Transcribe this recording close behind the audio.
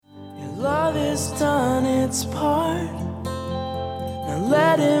love has done its part. Now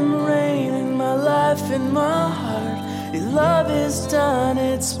let him reign in my life and my heart. Your love has done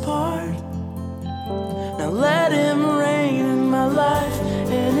its part. Now let him reign in my life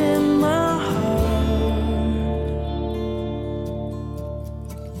and in my heart.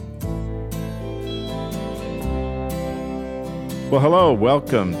 Well, hello,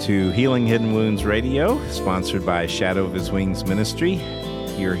 welcome to Healing Hidden Wounds Radio, sponsored by Shadow of His Wings Ministry.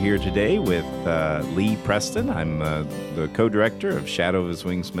 You're here today with Lee Preston. I'm the co-director of Shadow of His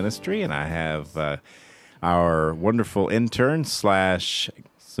Wings Ministry, and I have our wonderful intern slash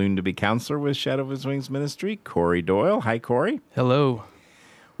soon-to-be counselor with Shadow of His Wings Ministry, Corey Doyle. Hi, Corey. Hello.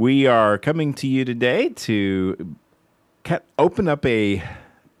 We are coming to you today to open up a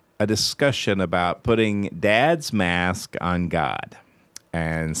discussion about putting Dad's mask on God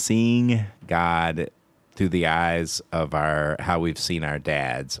and seeing God through the eyes of how we've seen our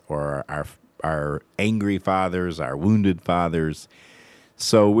dads or our angry fathers, our wounded fathers.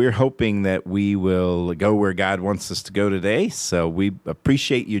 So we're hoping that we will go where God wants us to go today. So we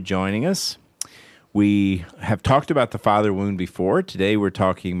appreciate you joining us. We have talked about the father wound before. Today we're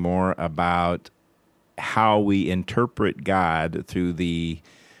talking more about how we interpret God through the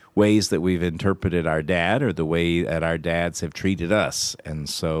ways that we've interpreted our dad or the way that our dads have treated us. And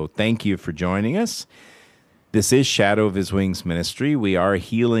so thank you for joining us. This is Shadow of His Wings Ministry. We are a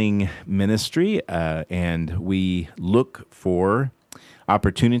healing ministry, and we look for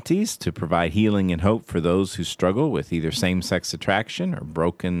opportunities to provide healing and hope for those who struggle with either same-sex attraction or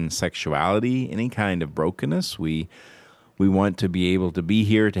broken sexuality, any kind of brokenness. We want to be able to be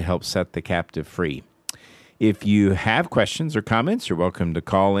here to help set the captive free. If you have questions or comments, you're welcome to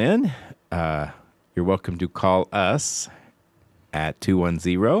call in. You're welcome to call us at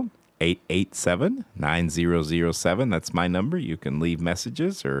 210-887-9007. That's my number. You can leave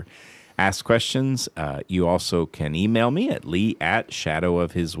messages or ask questions. You also can email me at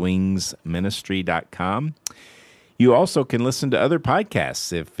lee@shadowofhiswingsministry.com. You also can listen to other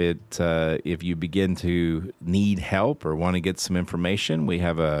podcasts if you begin to need help or want to get some information. We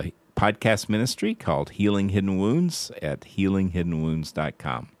have a podcast ministry called Healing Hidden Wounds at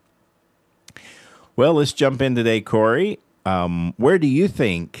healinghiddenwounds.com. Well, let's jump in today, Corey. Where do you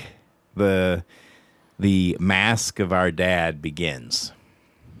think the mask of our dad begins?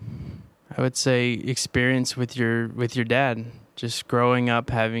 I would say experience with your dad. Just growing up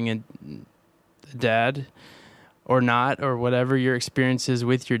having a dad or not, or whatever your experience is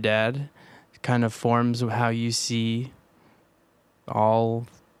with your dad kind of forms how you see all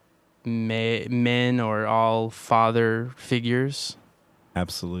men or all father figures.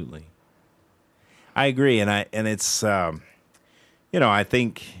 Absolutely. I agree. And it's, I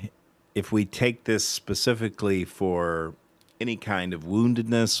think if we take this specifically for any kind of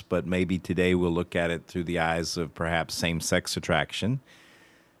woundedness, but maybe today we'll look at it through the eyes of perhaps same-sex attraction,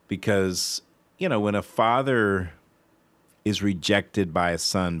 because, when a father is rejected by a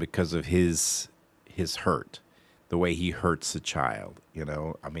son because of his hurt, the way he hurts a child,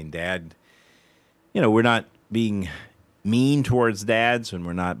 Dad, we're not being mean towards dads and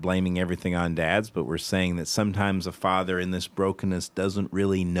we're not blaming everything on dads, but we're saying that sometimes a father in this brokenness doesn't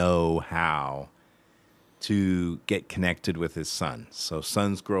really know how to get connected with his son. So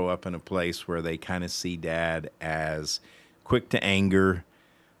sons grow up in a place where they kind of see dad as quick to anger,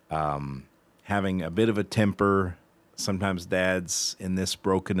 having a bit of a temper. Sometimes dads in this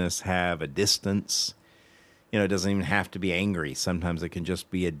brokenness have a distance. It doesn't even have to be angry. Sometimes it can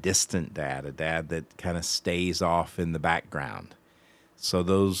just be a distant dad, a dad that kind of stays off in the background. So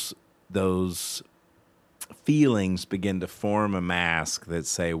those feelings begin to form a mask that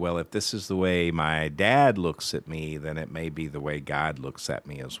say, well, if this is the way my dad looks at me, then it may be the way God looks at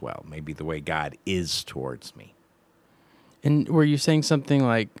me as well. Maybe the way God is towards me. And were you saying something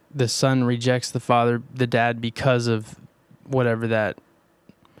like the son rejects the dad because of whatever that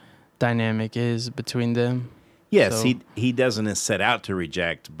dynamic is between them? Yes, so he doesn't set out to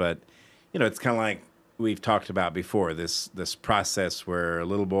reject, but it's kind of like we've talked about before, this process where a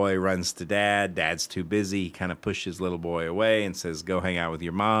little boy runs to dad's too busy, he kind of pushes little boy away and says, go hang out with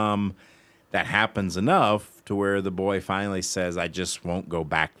your mom. That happens enough to where the boy finally says, I just won't go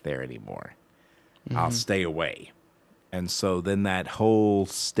back there anymore. Mm-hmm. I'll stay away. And so then that whole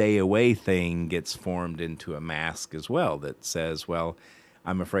stay away thing gets formed into a mask as well that says, well,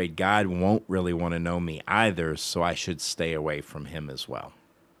 I'm afraid God won't really want to know me either, so I should stay away from him as well.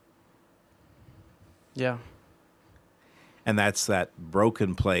 Yeah. And that's that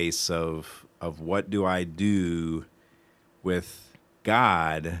broken place of what do I do with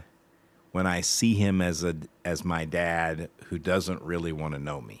God when I see him as my dad who doesn't really want to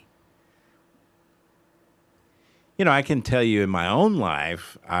know me. I can tell you in my own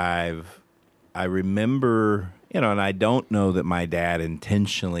life, I remember, and I don't know that my dad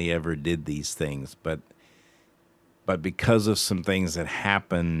intentionally ever did these things, but because of some things that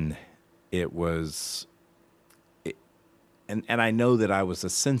happened, it was, and I know that I was a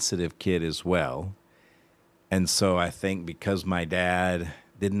sensitive kid as well. And so I think because my dad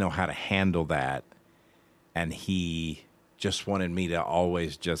didn't know how to handle that, and he just wanted me to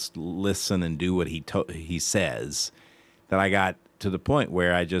always just listen and do what he says, that I got to the point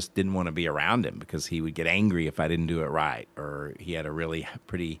where I just didn't want to be around him because he would get angry if I didn't do it right, or he had a really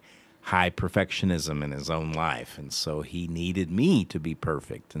pretty high perfectionism in his own life, and so he needed me to be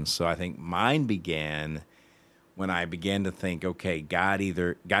perfect. And so I think mine began when I began to think, okay, God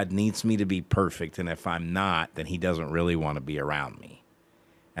needs me to be perfect, and if I'm not, then he doesn't really want to be around me.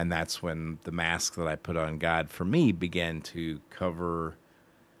 And that's when the mask that I put on God for me began to cover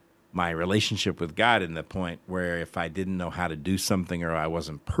my relationship with God, in the point where if I didn't know how to do something, or I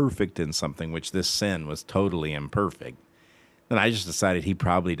wasn't perfect in something, which this sin was totally imperfect, then I just decided he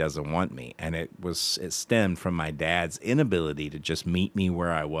probably doesn't want me. And it stemmed from my dad's inability to just meet me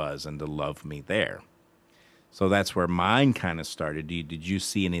where I was and to love me there. So that's where mine kind of started. Did you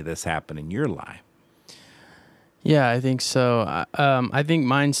see any of this happen in your life? Yeah, I think so. I think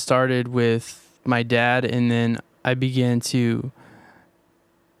mine started with my dad, and then I began to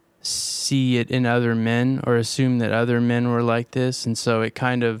see it in other men, or assume that other men were like this. And so it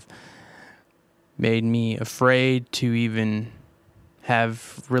kind of made me afraid to even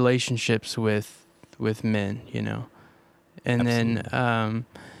have relationships with men, And Absolutely. then,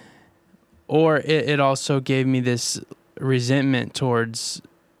 or it also gave me this resentment towards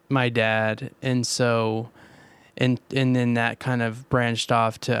my dad. And so, and then that kind of branched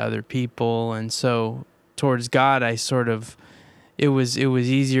off to other people. And so towards God, I sort of, it was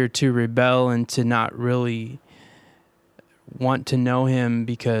easier to rebel and to not really want to know him,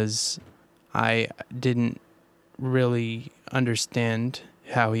 because I didn't really understand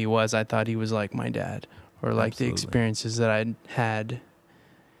how he was. I thought he was like my dad, or like Absolutely. the experiences that I'd had.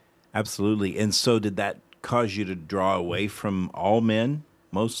 Absolutely. And so did that cause you to draw away from all men,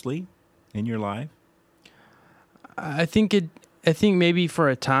 mostly, in your life? I think maybe for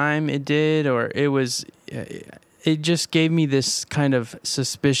a time it did, or it just gave me this kind of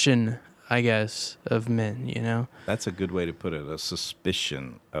suspicion, I guess, of men, That's a good way to put it, a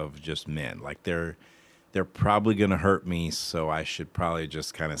suspicion of just men. Like they're probably going to hurt me, so I should probably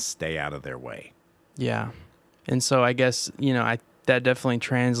just kind of stay out of their way. Yeah. And so I guess, that definitely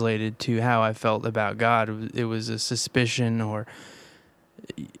translated to how I felt about God. It was a suspicion, or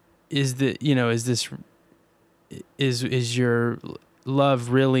is your love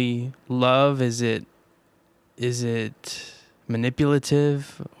really love? Is it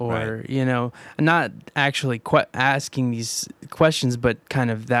manipulative, or, Right. not actually asking these questions, but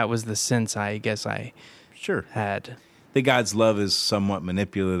kind of that was the sense I guess I Sure. had. That God's love is somewhat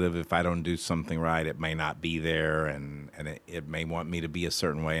manipulative. If I don't do something right, it may not be there, and it may want me to be a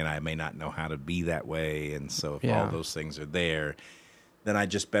certain way, and I may not know how to be that way. And so if all those things are there, then I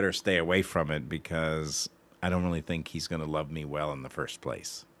just better stay away from it, because I don't really think he's going to love me well in the first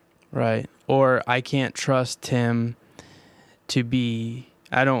place. Right. Or I can't trust him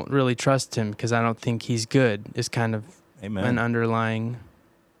I don't really trust him because I don't think he's good, is kind of Amen. an underlying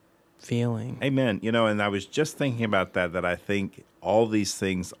feeling. Amen. And I was just thinking about that I think all these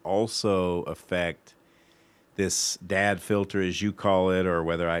things also affect this dad filter, as you call it, or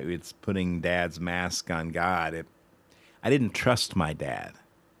whether it's putting dad's mask on God. I didn't trust my dad.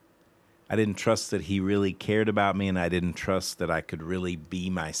 I didn't trust that he really cared about me, and I didn't trust that I could really be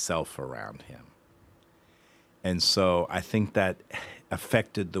myself around him. And so I think that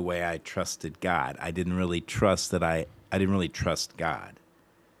affected the way I trusted God. I didn't really trust God.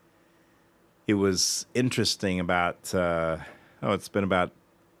 It was interesting about, it's been about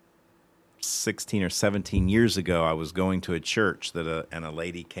 16 or 17 years ago. I was going to a church and a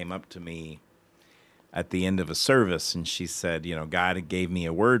lady came up to me at the end of a service, and she said, God gave me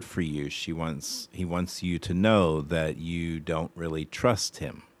a word for you. He wants you to know that you don't really trust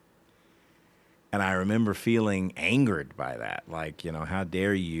him. And I remember feeling angered by that. Like, how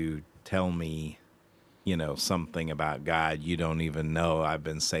dare you tell me, something about God you don't even know. I've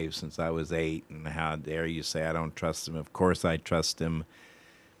been saved since I was 8, and how dare you say I don't trust him? Of course I trust him.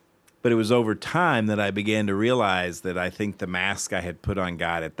 But it was over time that I began to realize that I think the mask I had put on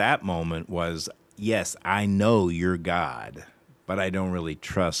God at that moment was, yes, I know you're God, but I don't really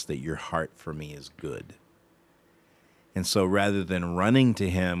trust that your heart for me is good. And so rather than running to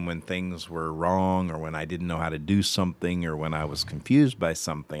him when things were wrong or when I didn't know how to do something or when I was confused by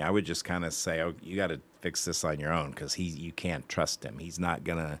something, I would just kind of say, "Oh, you got to fix this on your own because you can't trust him. He's not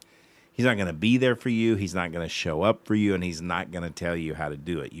gonna be there for you. He's not gonna show up for you, and he's not gonna tell you how to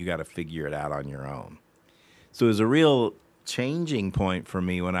do it. You got to figure it out on your own." So it was a real changing point for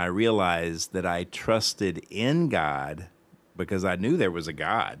me when I realized that I trusted in God because I knew there was a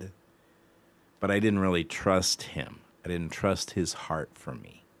God, but I didn't really trust him. I didn't trust his heart for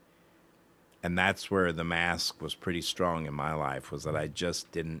me. And that's where the mask was pretty strong in my life, was that I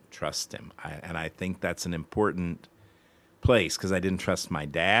just didn't trust him. And I think that's an important place because I didn't trust my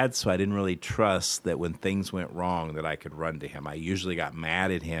dad, so I didn't really trust that when things went wrong that I could run to him. I usually got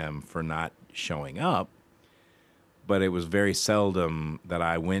mad at him for not showing up, but it was very seldom that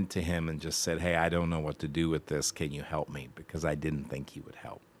I went to him and just said, "Hey, I don't know what to do with this. Can you help me?" Because I didn't think he would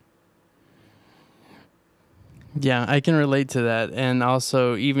help. Yeah, I can relate to that. And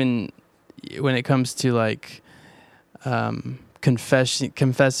also, even when it comes to like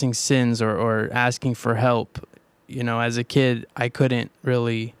confessing sins or asking for help, as a kid, I couldn't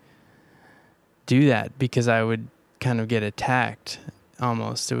really do that because I would kind of get attacked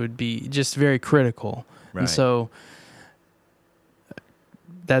almost. It would be just very critical. Right. And so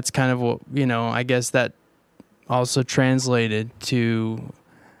that's kind of what, I guess that also translated to,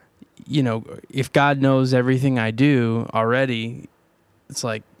 if God knows everything I do already, it's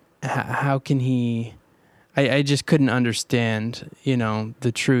like, how can he, I just couldn't understand,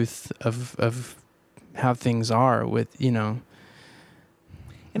 the truth of how things are with, And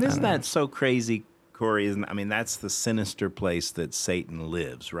isn't that so crazy, Corey? That's the sinister place that Satan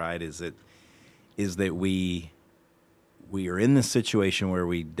lives, right? Is that we are in this situation where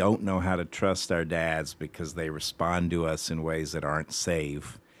we don't know how to trust our dads because they respond to us in ways that aren't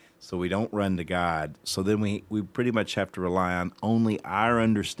safe. So we don't run to God. So then we pretty much have to rely on only our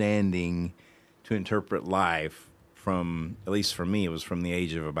understanding to interpret life from, at least for me, it was from the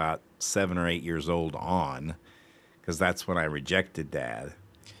age of about 7 or 8 years old on, because that's when I rejected Dad.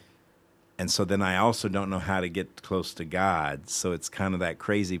 And so then I also don't know how to get close to God. So it's kind of that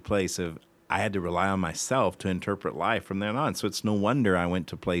crazy place of I had to rely on myself to interpret life from then on. So it's no wonder I went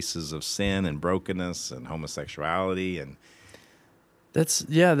to places of sin and brokenness and homosexuality and that's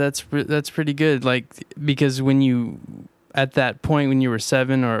pretty good. Like, because when you, at that point when you were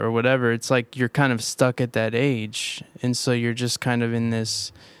 7 or whatever, it's like you're kind of stuck at that age. And so you're just kind of in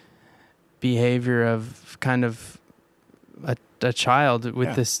this behavior of kind of a child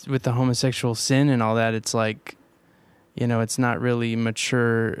with with the homosexual sin and all that. It's like, it's not really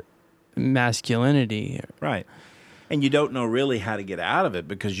mature masculinity. Right. And you don't know really how to get out of it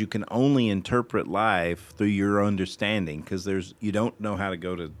because you can only interpret life through your understanding because you don't know how to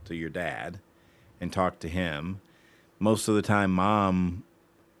go to your dad and talk to him. Most of the time, Mom,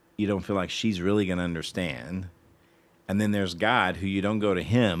 you don't feel like she's really going to understand. And then there's God, who you don't go to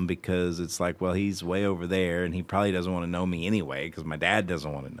him because it's like, well, he's way over there and he probably doesn't want to know me anyway because my dad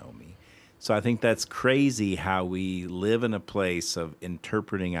doesn't want to know me. So I think that's crazy how we live in a place of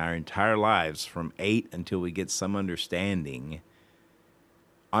interpreting our entire lives from 8 until we get some understanding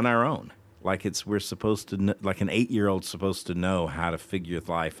on our own. Like we're supposed to, like an 8-year-old supposed to know how to figure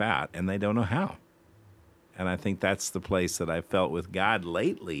life out, and they don't know how. And I think that's the place that I felt with God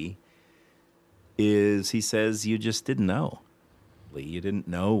lately is he says, you just didn't know. You didn't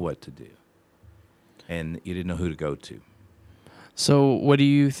know what to do, and you didn't know who to go to. So what do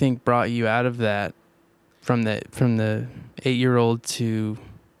you think brought you out of that from the 8-year-old to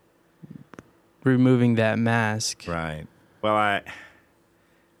removing that mask? Right. Well,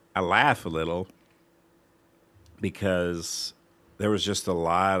 I laugh a little because there was just a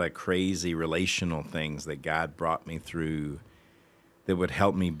lot of crazy relational things that God brought me through that would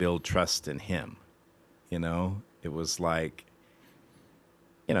help me build trust in him. It was like,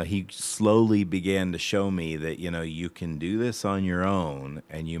 he slowly began to show me that, you can do this on your own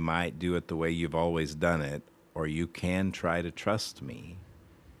and you might do it the way you've always done it, or you can try to trust me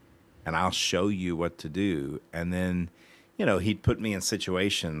and I'll show you what to do. And then, he'd put me in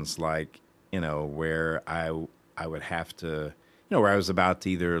situations like, where I would have to, where I was about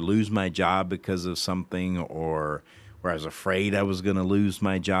to either lose my job because of something or where I was afraid I was going to lose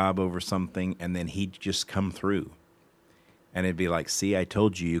my job over something. And then he'd just come through. And it'd be like, see, I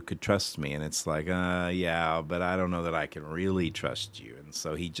told you could trust me. And it's like, yeah, but I don't know that I can really trust you. And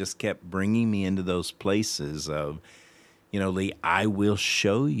so he just kept bringing me into those places of, Lee, I will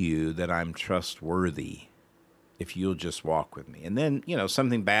show you that I'm trustworthy if you'll just walk with me. And then,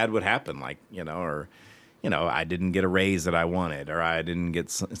 something bad would happen, like, or, I didn't get a raise that I wanted, or I didn't get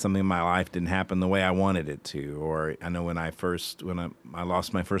something in my life didn't happen the way I wanted it to, or I know when I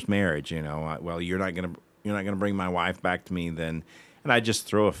lost my first marriage, well, you're not gonna bring my wife back to me then, and I just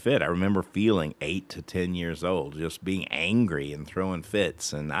throw a fit. I remember feeling 8 to 10 years old, just being angry and throwing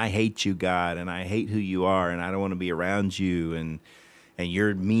fits, and I hate you, God, and I hate who you are, and I don't want to be around you, and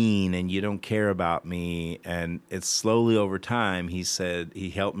you're mean, and you don't care about me. And it's slowly over time, he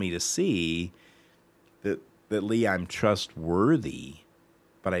helped me to see that Lee, I'm trustworthy,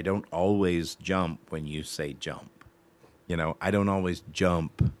 but I don't always jump when you say jump. I don't always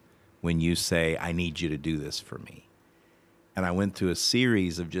jump when you say, I need you to do this for me. And I went through a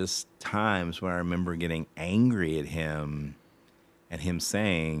series of just times where I remember getting angry at him and him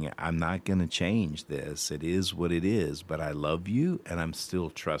saying, I'm not going to change this. It is what it is, but I love you and I'm still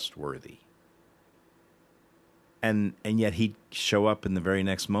trustworthy. And yet he'd show up in the very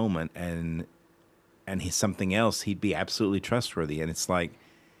next moment and he's something else, he'd be absolutely trustworthy. And it's like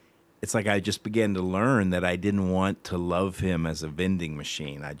I just began to learn that I didn't want to love him as a vending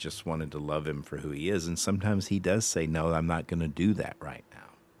machine. I just wanted to love him for who he is. And sometimes he does say, no, I'm not going to do that right now.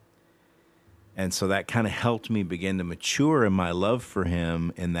 And so that kind of helped me begin to mature in my love for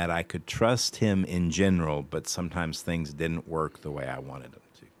him, in that I could trust him in general, but sometimes things didn't work the way I wanted them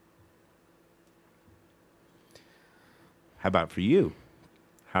to. How about for you?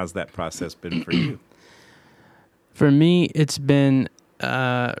 How's that process been for you? For me, it's been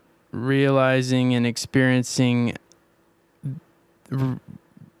realizing and experiencing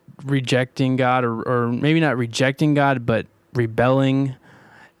rejecting God, or maybe not rejecting God, but rebelling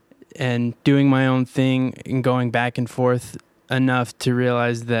and doing my own thing and going back and forth enough to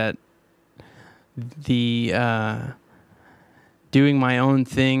realize that the doing my own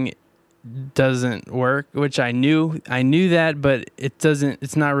thing doesn't work, which I knew that, but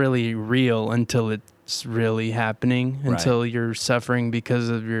it's not really real until it's really happening, right. Until you're suffering because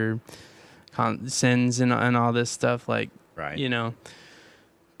of your sins and all this stuff, like, right.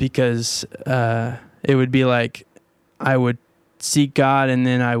 Because it would be like I would seek God and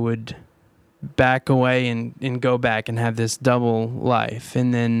then I would back away and go back and have this double life.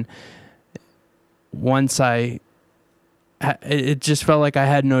 And then once it just felt like I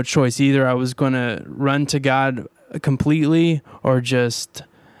had no choice. Either I was going to run to God completely or just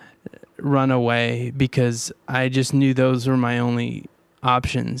run away, because I just knew those were my only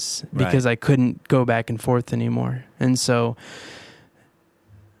options, because I couldn't go back and forth anymore. And so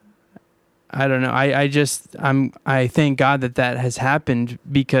I don't know. I thank God that has happened,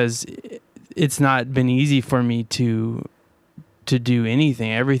 because it's not been easy for me to do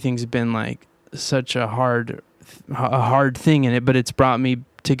anything. Everything's been like such a hard thing in it, but it's brought me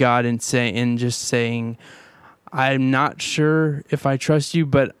to God and just saying, I'm not sure if I trust you,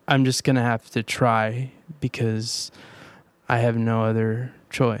 but I'm just going to have to try, because I have no other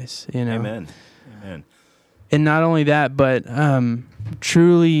choice, Amen. And not only that, but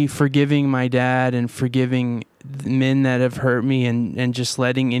truly forgiving my dad and forgiving the men that have hurt me, and just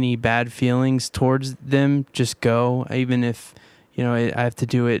letting any bad feelings towards them just go, even if, I have to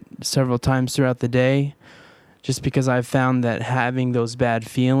do it several times throughout the day. Just because I've found that having those bad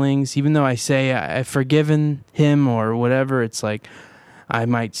feelings, even though I say I've forgiven him or whatever, it's like I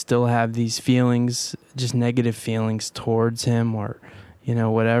might still have these feelings, just negative feelings towards him, or,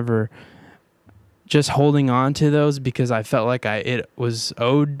 whatever. Just holding on to those because I felt like it was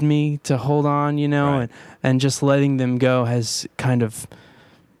owed me to hold on, Right. and just letting them go has kind of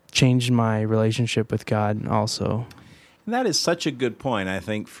changed my relationship with God also. And that is such a good point. I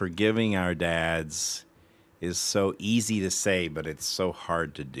think forgiving our dads is so easy to say, but it's so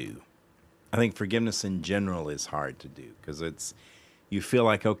hard to do. I think forgiveness in general is hard to do, because you feel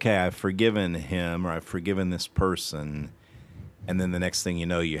like, okay, I've forgiven him, or I've forgiven this person, and then the next thing you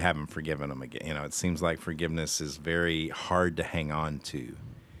know, you haven't forgiven them again. It seems like forgiveness is very hard to hang on to.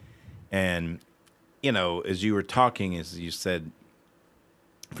 And, as you were talking, as you said,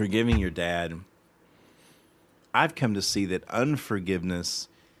 forgiving your dad, I've come to see that unforgiveness,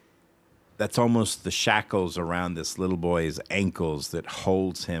 that's almost the shackles around this little boy's ankles that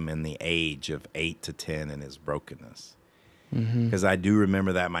holds him in the age of 8 to 10 in his brokenness. Because I do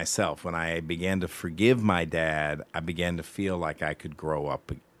remember that myself. When I began to forgive my dad, I began to feel like I could grow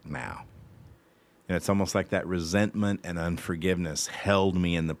up now. And it's almost like that resentment and unforgiveness held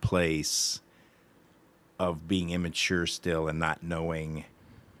me in the place of being immature still and not knowing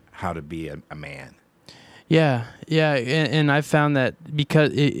how to be a man. Yeah, and I found that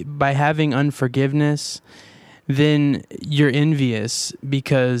because by having unforgiveness, then you're envious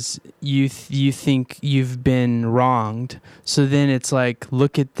because you think you've been wronged. So then it's like,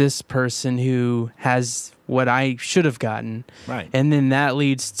 look at this person who has what I should have gotten. Right. And then that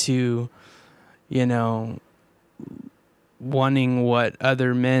leads to, you know, wanting what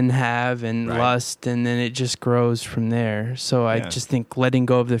other men have and Right. lust, and then it just grows from there. So I Yeah. just think letting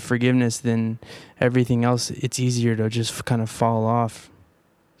go of the forgiveness, then everything else, it's easier to just kind of fall off,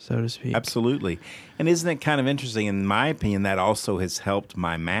 so to speak. Absolutely. And isn't it kind of interesting? In my opinion, that also has helped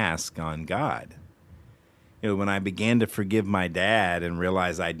my mask on God. You know, when I began to forgive my dad and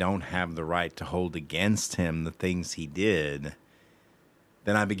realize I don't have the right to hold against him the things he did,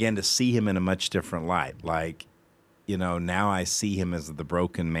 then I began to see him in a much different light. Like, you know, now I see him as the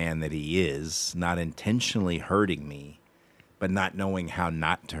broken man that he is, not intentionally hurting me, but not knowing how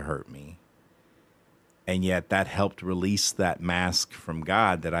not to hurt me. And yet that helped release that mask from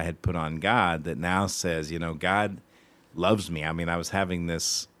God that I had put on God that now says, you know, God loves me. I mean, I was having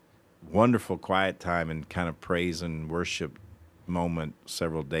this wonderful quiet time and kind of praise and worship moment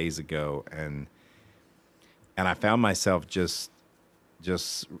several days ago, and I found myself just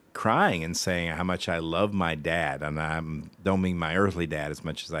crying and saying how much I love my dad. And I don't mean my earthly dad as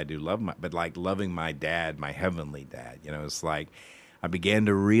much as I do love but like loving my dad, my heavenly dad. You know, it's like I began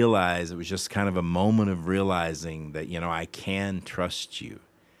to realize, it was just kind of a moment of realizing that, you know, I can trust you,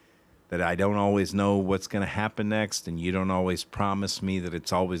 that I don't always know what's going to happen next, and you don't always promise me that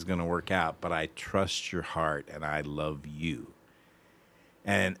it's always going to work out, but I trust your heart and I love you.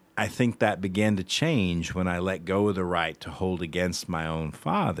 And I think that began to change when I let go of the right to hold against my own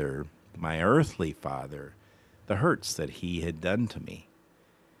father, my earthly father, the hurts that he had done to me.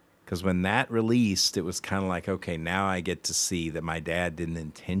 Because when that released, it was kind of like, okay, now I get to see that my dad didn't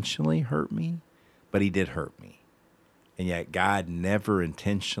intentionally hurt me, but he did hurt me. And yet God never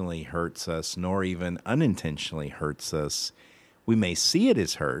intentionally hurts us, nor even unintentionally hurts us. We may see it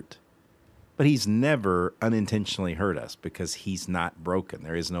as hurt, but he's never unintentionally hurt us because he's not broken.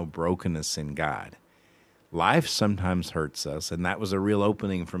 There is no brokenness in God. Life sometimes hurts us, and that was a real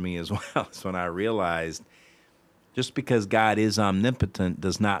opening for me as well. It's when I realized just because God is omnipotent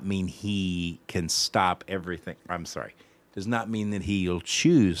does not mean he can stop everything. Does not mean that he'll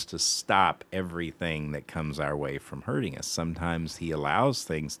choose to stop everything that comes our way from hurting us. Sometimes he allows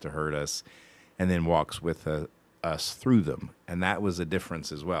things to hurt us and then walks with us through them. And that was a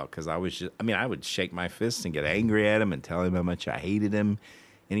difference as well, because I would shake my fist and get angry at him and tell him how much I hated him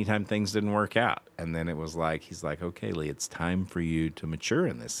anytime things didn't work out. And then it was like, he's like, okay, Lee, it's time for you to mature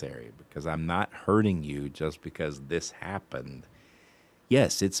in this area, because I'm not hurting you just because this happened.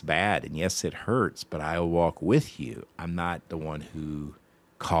 Yes, it's bad, and yes, it hurts, but I will walk with you. I'm not the one who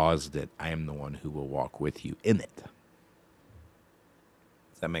caused it. I am the one who will walk with you in it. Does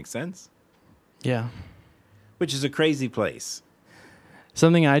that make sense? Yeah. Which is a crazy place.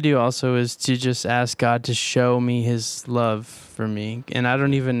 Something I do also is to just ask God to show me his love for me. And I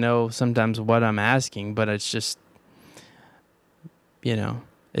don't even know sometimes what I'm asking, but it's just, you know,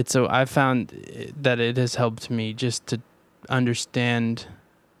 I found that it has helped me just to understand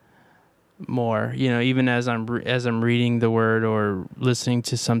more, you know, even as I'm reading the word or listening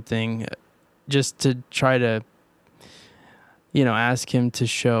to something, just to try to, you know, ask him to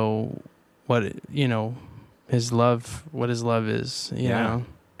show what his love is, you know.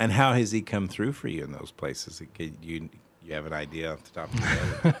 And how has he come through for you in those places? You have an idea off the top of your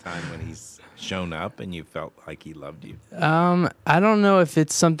head at the time when he's shown up and you felt like he loved you? I don't know if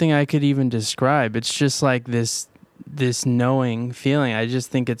it's something I could even describe. It's just like this knowing feeling. I just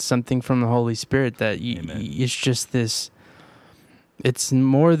think it's something from the Holy Spirit that it's just this. It's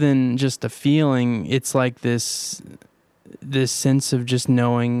more than just a feeling. It's like this sense of just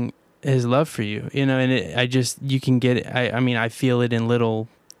knowing his love for you, you know. And you can get it. I feel it in little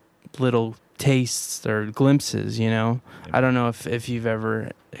tastes or glimpses, you know. I don't know if you've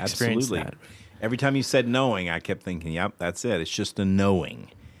ever experienced that. Every time you said knowing, I kept thinking, yep, that's it. It's just a knowing.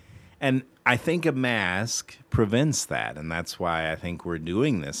 And I think a mask prevents that. And that's why I think we're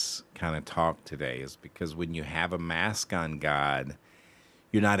doing this kind of talk today, is because when you have a mask on God,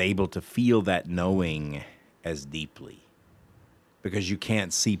 you're not able to feel that knowing as deeply, because you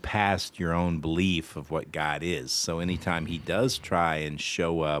can't see past your own belief of what God is. So anytime he does try and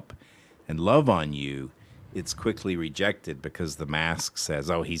show up and love on you, it's quickly rejected because the mask says,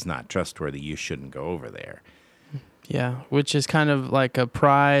 oh, he's not trustworthy, you shouldn't go over there. Yeah, which is kind of like a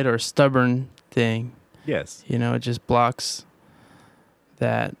pride or stubborn thing. Yes. You know, it just blocks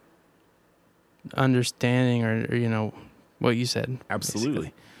that understanding or you know, what you said. Absolutely.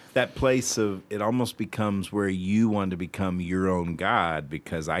 Basically. that place of it almost becomes where you want to become your own God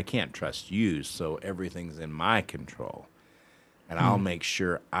because I can't trust you, so everything's in my control. And I'll make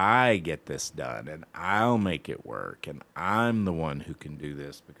sure I get this done, and I'll make it work, and I'm the one who can do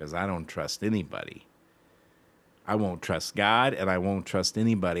this because I don't trust anybody. I won't trust God, and I won't trust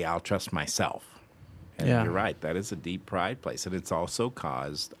anybody. I'll trust myself. And Yeah. you're right. That is a deep pride place. And it's also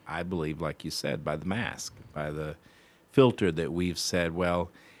caused, I believe, like you said, by the mask, by the filter that we've said,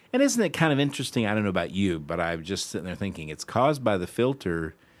 well, and isn't it kind of interesting? I don't know about you, but I'm just sitting there thinking it's caused by the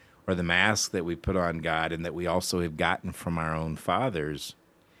filter or the mask that we put on God and that we also have gotten from our own fathers.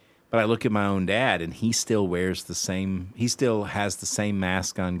 But I look at my own dad, and he still has the same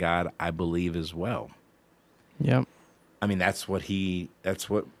mask on God, I believe, as well. Yep. I mean, that's what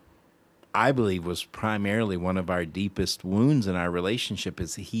I believe was primarily one of our deepest wounds in our relationship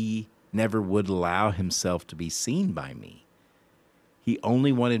is he never would allow himself to be seen by me. He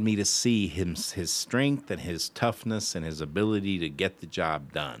only wanted me to see his strength and his toughness and his ability to get the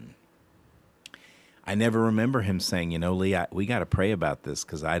job done. I never remember him saying, Lee, we got to pray about this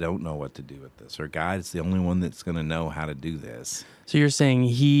because I don't know what to do with this. Or God is the only one that's going to know how to do this. So you're saying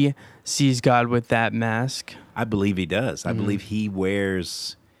he sees God with that mask? I believe he does. I believe he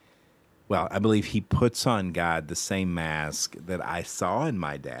I believe he puts on God the same mask that I saw in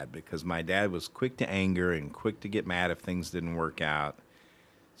my dad, because my dad was quick to anger and quick to get mad if things didn't work out.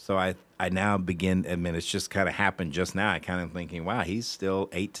 So I now it's just kind of happened just now. I kind of thinking, wow, he's still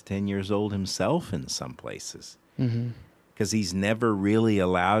 8 to 10 years old himself in some places. Because he's never really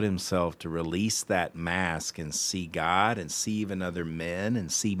allowed himself to release that mask and see God and see even other men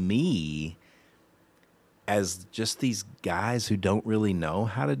and see me as just these guys who don't really know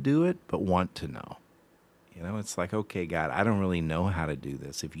how to do it, but want to know. It's like, okay, God, I don't really know how to do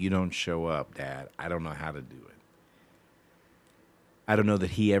this. If you don't show up, Dad, I don't know how to do it. I don't know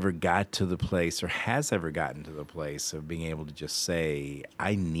that he ever got to the place or has ever gotten to the place of being able to just say,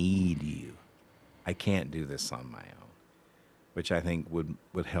 I need you. I can't do this on my own, which I think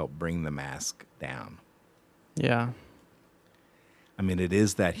would help bring the mask down. Yeah. I mean, it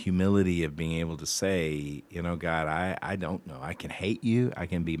is that humility of being able to say, God, I don't know. I can hate you. I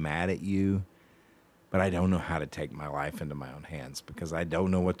can be mad at you. But I don't know how to take my life into my own hands because I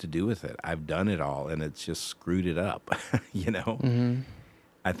don't know what to do with it. I've done it all, and it's just screwed it up,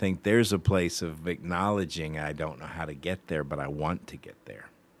 I think there's a place of acknowledging I don't know how to get there, but I want to get there.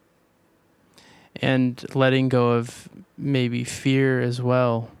 And letting go of maybe fear as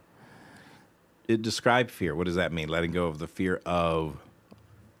well. Describe fear. What does that mean? Letting go of the fear of?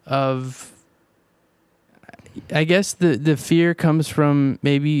 I guess the fear comes from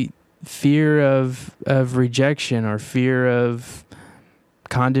maybe fear of rejection or fear of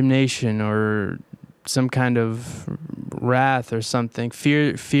condemnation or some kind of wrath or something.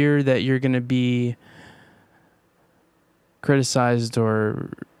 Fear that you're going to be criticized or,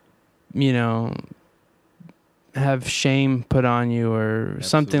 have shame put on you or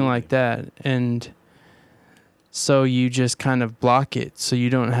something like that. And so you just kind of block it so you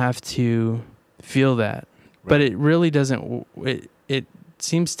don't have to feel that. Right. But it really doesn't, it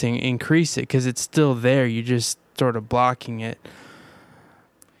seems to increase it because it's still there. You're just sort of blocking it.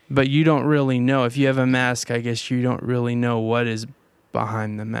 But you don't really know. If you have a mask, I guess you don't really know what is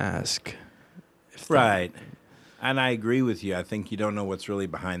behind the mask. Right. And I agree with you. I think you don't know what's really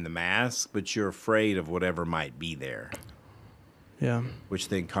behind the mask, but you're afraid of whatever might be there. Yeah. Which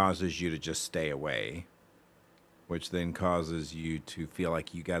then causes you to just stay away, which then causes you to feel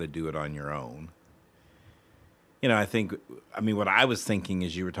like you got to do it on your own. What I was thinking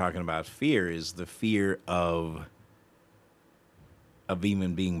as you were talking about fear is the fear of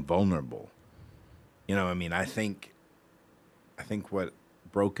even being vulnerable. I think what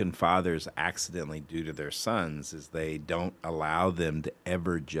broken fathers accidentally do to their sons is they don't allow them to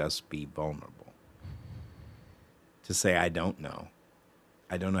ever just be vulnerable. To say, I don't know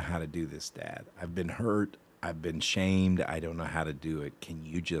how to do this, Dad. I've been hurt. I've been shamed. I don't know how to do it. Can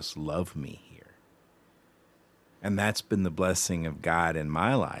you just love me here? And that's been the blessing of God in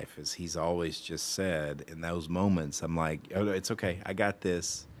my life, is he's always just said in those moments, I'm like, oh, it's okay. I got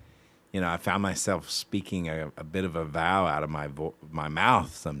this. I found myself speaking a bit of a vow out of my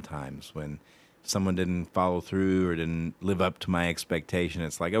mouth sometimes when someone didn't follow through or didn't live up to my expectation.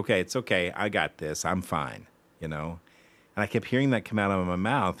 It's like, okay, it's okay. I got this. I'm fine, And I kept hearing that come out of my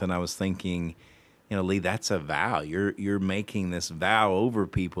mouth, and I was thinking, Lee, that's a vow. You're making this vow over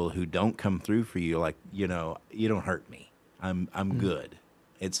people who don't come through for you. Like, you don't hurt me. I'm good.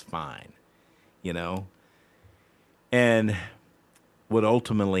 It's fine, And what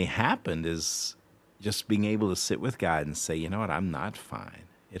ultimately happened is just being able to sit with God and say, you know what, I'm not fine.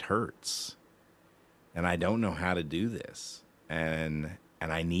 It hurts. And I don't know how to do this. And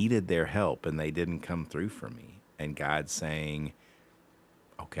I needed their help, and they didn't come through for me. And God saying,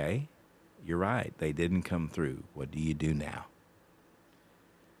 okay, you're right. They didn't come through. What do you do now?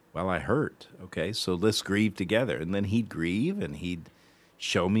 Well, I hurt. Okay, so let's grieve together. And then he'd grieve, and he'd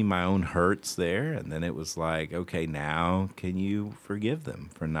show me my own hurts there. And then it was like, okay, now can you forgive them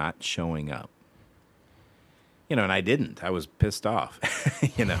for not showing up? And I didn't. I was pissed off,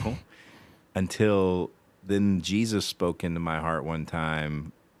 until then Jesus spoke into my heart one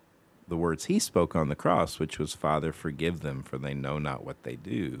time the words he spoke on the cross, which was, Father, forgive them, for they know not what they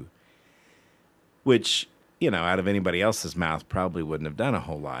do. Which, out of anybody else's mouth probably wouldn't have done a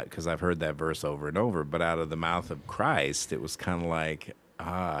whole lot, because I've heard that verse over and over. But out of the mouth of Christ, it was kind of like,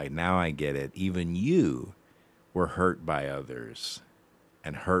 now I get it. Even you were hurt by others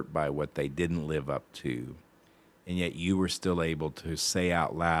and hurt by what they didn't live up to. And yet you were still able to say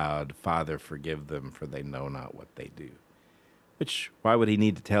out loud, Father, forgive them, for they know not what they do. Which, why would he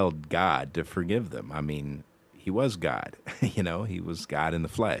need to tell God to forgive them? I mean, he was God, he was God in the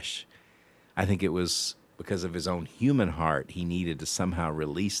flesh. I think it was because of his own human heart, he needed to somehow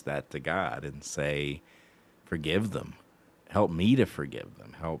release that to God and say, forgive them. Help me to forgive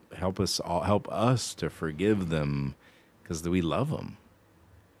them. Help us to forgive them, because we love them.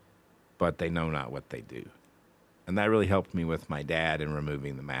 But they know not what they do. And that really helped me with my dad in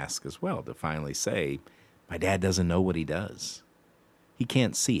removing the mask as well, to finally say, my dad doesn't know what he does. He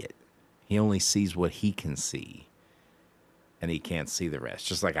can't see it. He only sees what he can see. And he can't see the rest.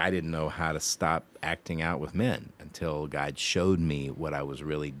 Just like I didn't know how to stop acting out with men until God showed me what I was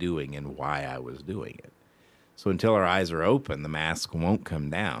really doing and why I was doing it. So until our eyes are open, the mask won't come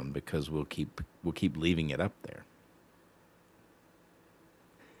down, because we'll keep leaving it up there.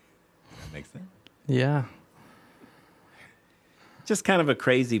 That makes sense? Yeah. Just kind of a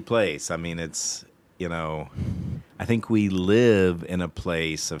crazy place. I mean, it's, I think we live in a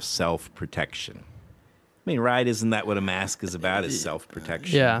place of self-protection. I mean, right? Isn't that what a mask is about, is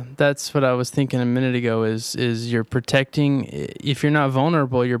self-protection? Yeah, that's what I was thinking a minute ago, is you're protecting, if you're not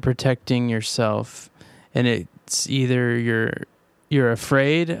vulnerable, you're protecting yourself. And it's either you're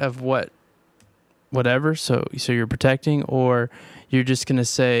afraid of whatever, so you're protecting, or you're just going to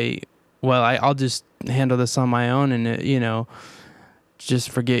say, well, I'll just handle this on my own, and,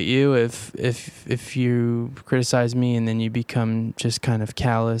 just forget you if you criticize me, and then you become just kind of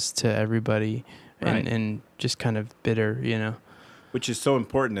callous to everybody, right, and just kind of bitter, Which is so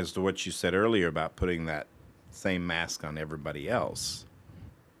important as to what you said earlier about putting that same mask on everybody else,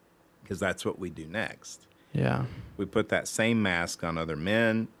 because that's what we do next. Yeah. We put that same mask on other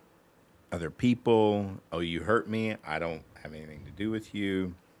men, other people. Oh, you hurt me. I don't have anything to do with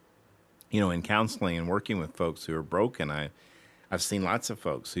you. In counseling and working with folks who are broken, I've seen lots of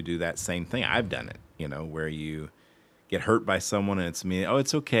folks who do that same thing. I've done it, where you get hurt by someone and it's me. Oh,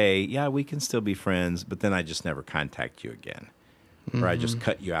 it's okay. Yeah, we can still be friends, but then I just never contact you again. Mm-hmm. Or I just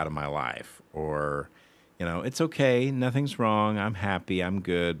cut you out of my life. Or, it's okay. Nothing's wrong. I'm happy. I'm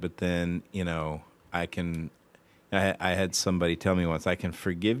good. But then, I had somebody tell me once, I can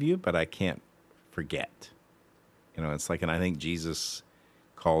forgive you, but I can't forget. It's like, and I think Jesus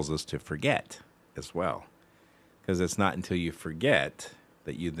calls us to forget as well. Because it's not until you forget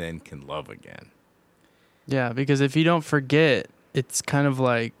that you then can love again. Yeah, because if you don't forget, it's kind of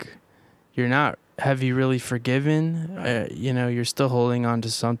like have you really forgiven? Right. You're still holding on to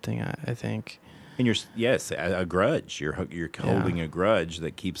something, I think. And a grudge. You're holding a grudge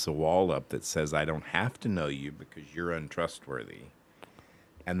that keeps a wall up that says, I don't have to know you because you're untrustworthy.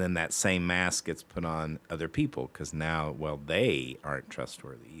 And then that same mask gets put on other people, because now, they aren't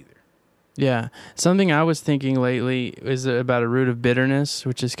trustworthy either. Yeah. Something I was thinking lately is about a root of bitterness,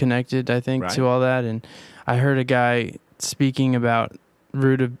 which is connected, I think, to all that. And I heard a guy speaking about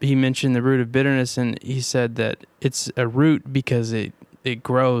he mentioned the root of bitterness, and he said that it's a root because it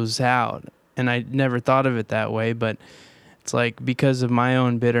grows out. And I never thought of it that way, but it's like, because of my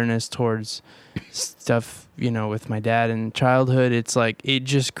own bitterness towards stuff, with my dad in childhood, it's like it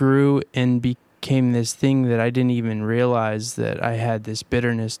just grew and became this thing that I didn't even realize that I had this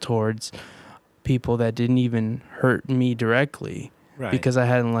bitterness towards people that didn't even hurt me directly, because I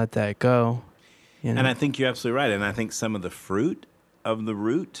hadn't let that go. And I think you're absolutely right. And I think some of the fruit of the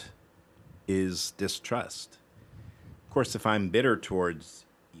root is distrust. Of course, if I'm bitter towards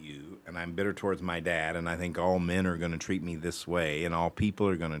you and I'm bitter towards my dad, and I think all men are going to treat me this way and all people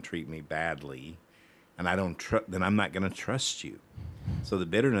are going to treat me badly, and I don't then I'm not going to trust you. So the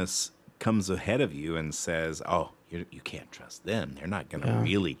bitterness comes ahead of you and says, oh, you can't trust them. They're not going to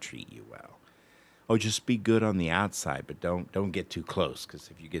really treat you well. oh, just be good on the outside, but don't get too close, because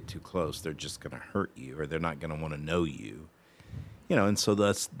if you get too close, they're just going to hurt you, or they're not going to want to know you. And so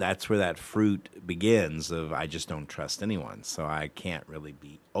that's where that fruit begins of I just don't trust anyone, so I can't really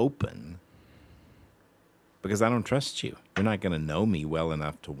be open because I don't trust you. You're not going to know me well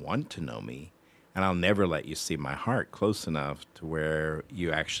enough to want to know me, and I'll never let you see my heart close enough to where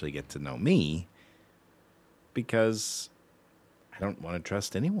you actually get to know me, because I don't want to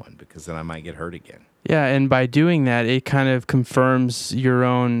trust anyone, because then I might get hurt again. Yeah, and by doing that, it kind of confirms your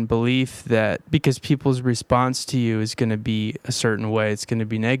own belief that because people's response to you is going to be a certain way, it's going to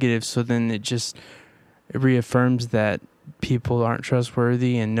be negative, so then it reaffirms that people aren't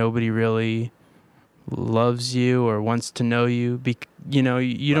trustworthy and nobody really loves you or wants to know you. You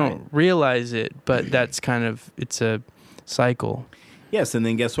Right. don't realize it, but that's kind of, it's a cycle. Yes, and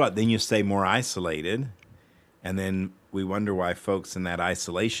then guess what? Then you stay more isolated, and then we wonder why folks in that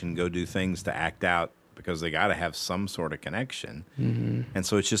isolation go do things to act out, because they got to have some sort of connection. Mm-hmm. And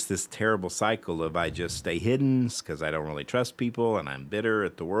so it's just this terrible cycle of I just stay hidden because I don't really trust people, and I'm bitter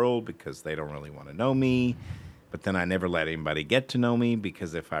at the world because they don't really want to know me. But then I never let anybody get to know me,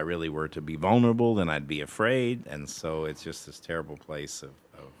 because if I really were to be vulnerable, then I'd be afraid. And so it's just this terrible place of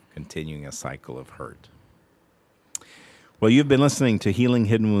continuing a cycle of hurt. Well, you've been listening to Healing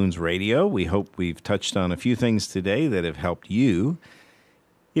Hidden Wounds Radio. We hope we've touched on a few things today that have helped you.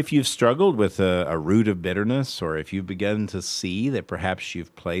 If you've struggled with a root of bitterness, or if you've begun to see that perhaps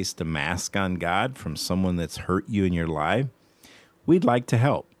you've placed a mask on God from someone that's hurt you in your life, we'd like to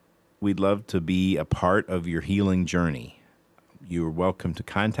help. We'd love to be a part of your healing journey. You're welcome to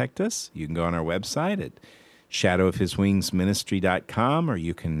contact us. You can go on our website at shadowofhiswingsministry.com, or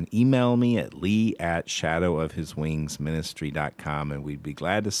you can email me at lee@shadowofhiswingsministry.com, and we'd be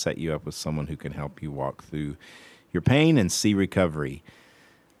glad to set you up with someone who can help you walk through your pain and see recovery.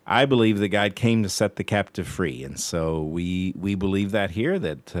 I believe that God came to set the captive free, and so we believe that here,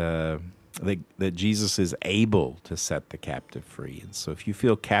 that Jesus is able to set the captive free. And so if you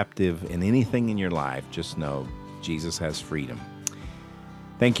feel captive in anything in your life, just know Jesus has freedom.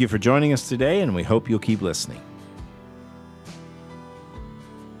 Thank you for joining us today, and we hope you'll keep listening.